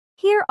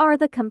Here are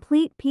the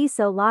complete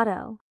Piso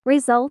Lotto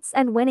results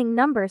and winning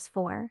numbers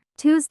for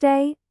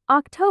Tuesday,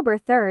 October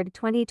 3rd,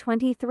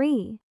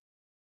 2023.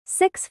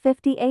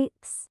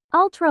 6/58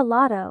 Ultra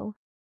Lotto.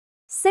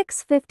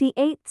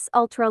 6/58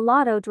 Ultra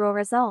Lotto draw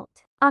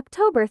result,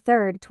 October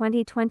 3rd,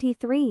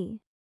 2023.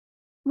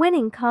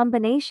 Winning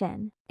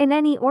combination, in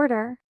any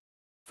order: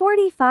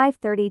 45,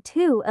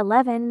 32,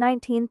 11,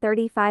 19,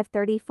 35,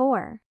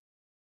 34.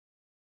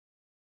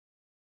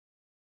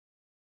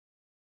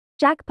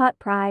 Jackpot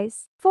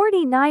prize,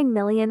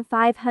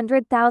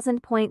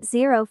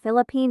 49,500,000.0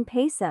 Philippine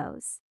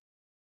pesos.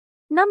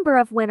 Number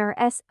of winner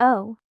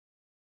SO.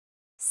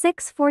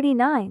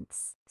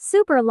 6/49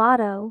 Super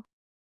Lotto.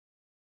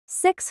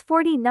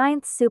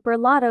 6/49 Super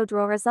Lotto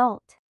draw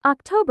result,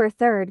 October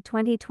 3rd,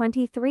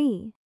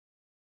 2023.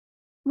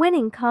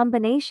 Winning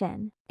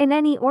combination, in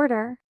any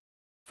order: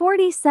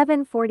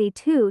 47,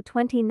 42,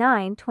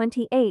 29,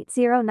 28,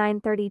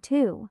 09,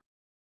 32.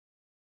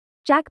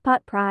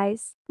 Jackpot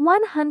prize,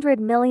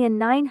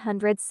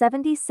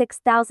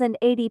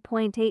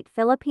 100,976,080.8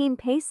 Philippine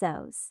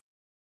pesos.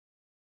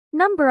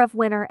 Number of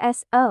winner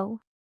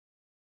SO.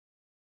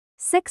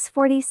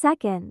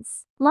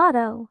 6/42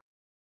 Lotto.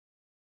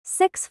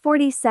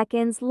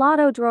 6/42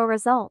 Lotto draw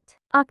result,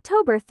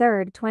 October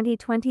 3rd,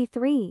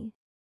 2023.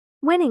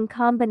 Winning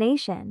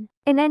combination,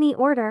 in any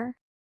order: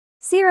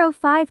 0,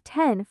 5,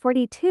 10,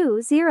 42,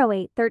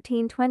 08,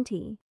 13,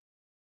 20.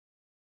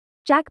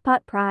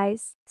 Jackpot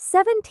prize,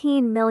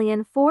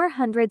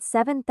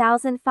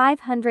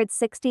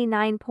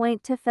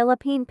 17,407,569.2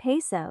 Philippine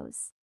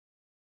pesos.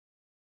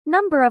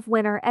 Number of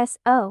winner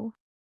SO.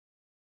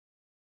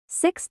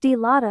 6D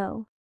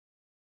Lotto.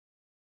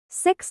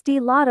 6D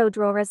Lotto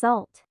draw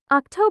result,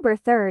 October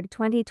 3rd,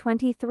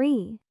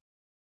 2023.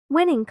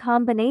 Winning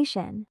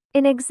combination,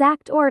 in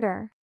exact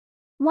order: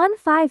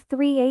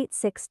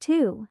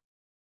 153862.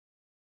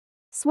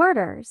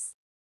 Swerders.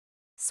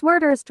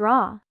 Swerders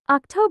draw,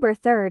 October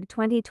 3rd,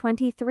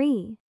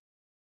 2023.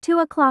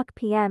 2:00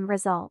 p.m.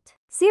 result,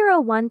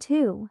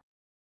 012.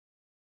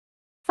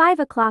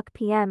 5:00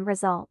 p.m.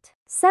 result,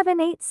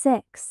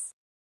 786.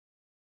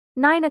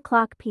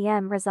 9:00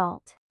 p.m.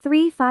 result,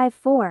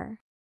 354.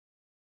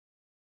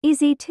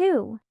 Easy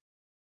 2.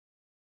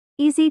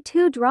 Easy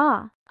 2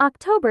 draw,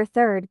 October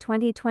 3rd,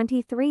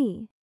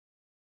 2023.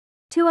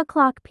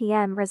 2:00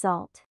 p.m.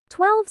 result,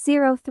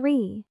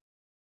 1203.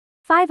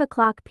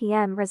 5:00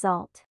 p.m.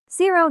 result,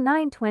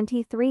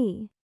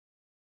 0923.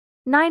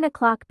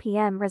 9:00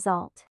 p.m.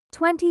 result,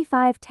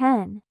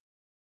 2510.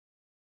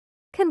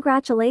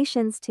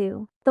 Congratulations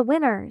to the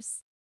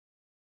winners.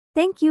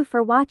 Thank you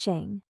for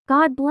watching.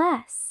 God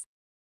bless.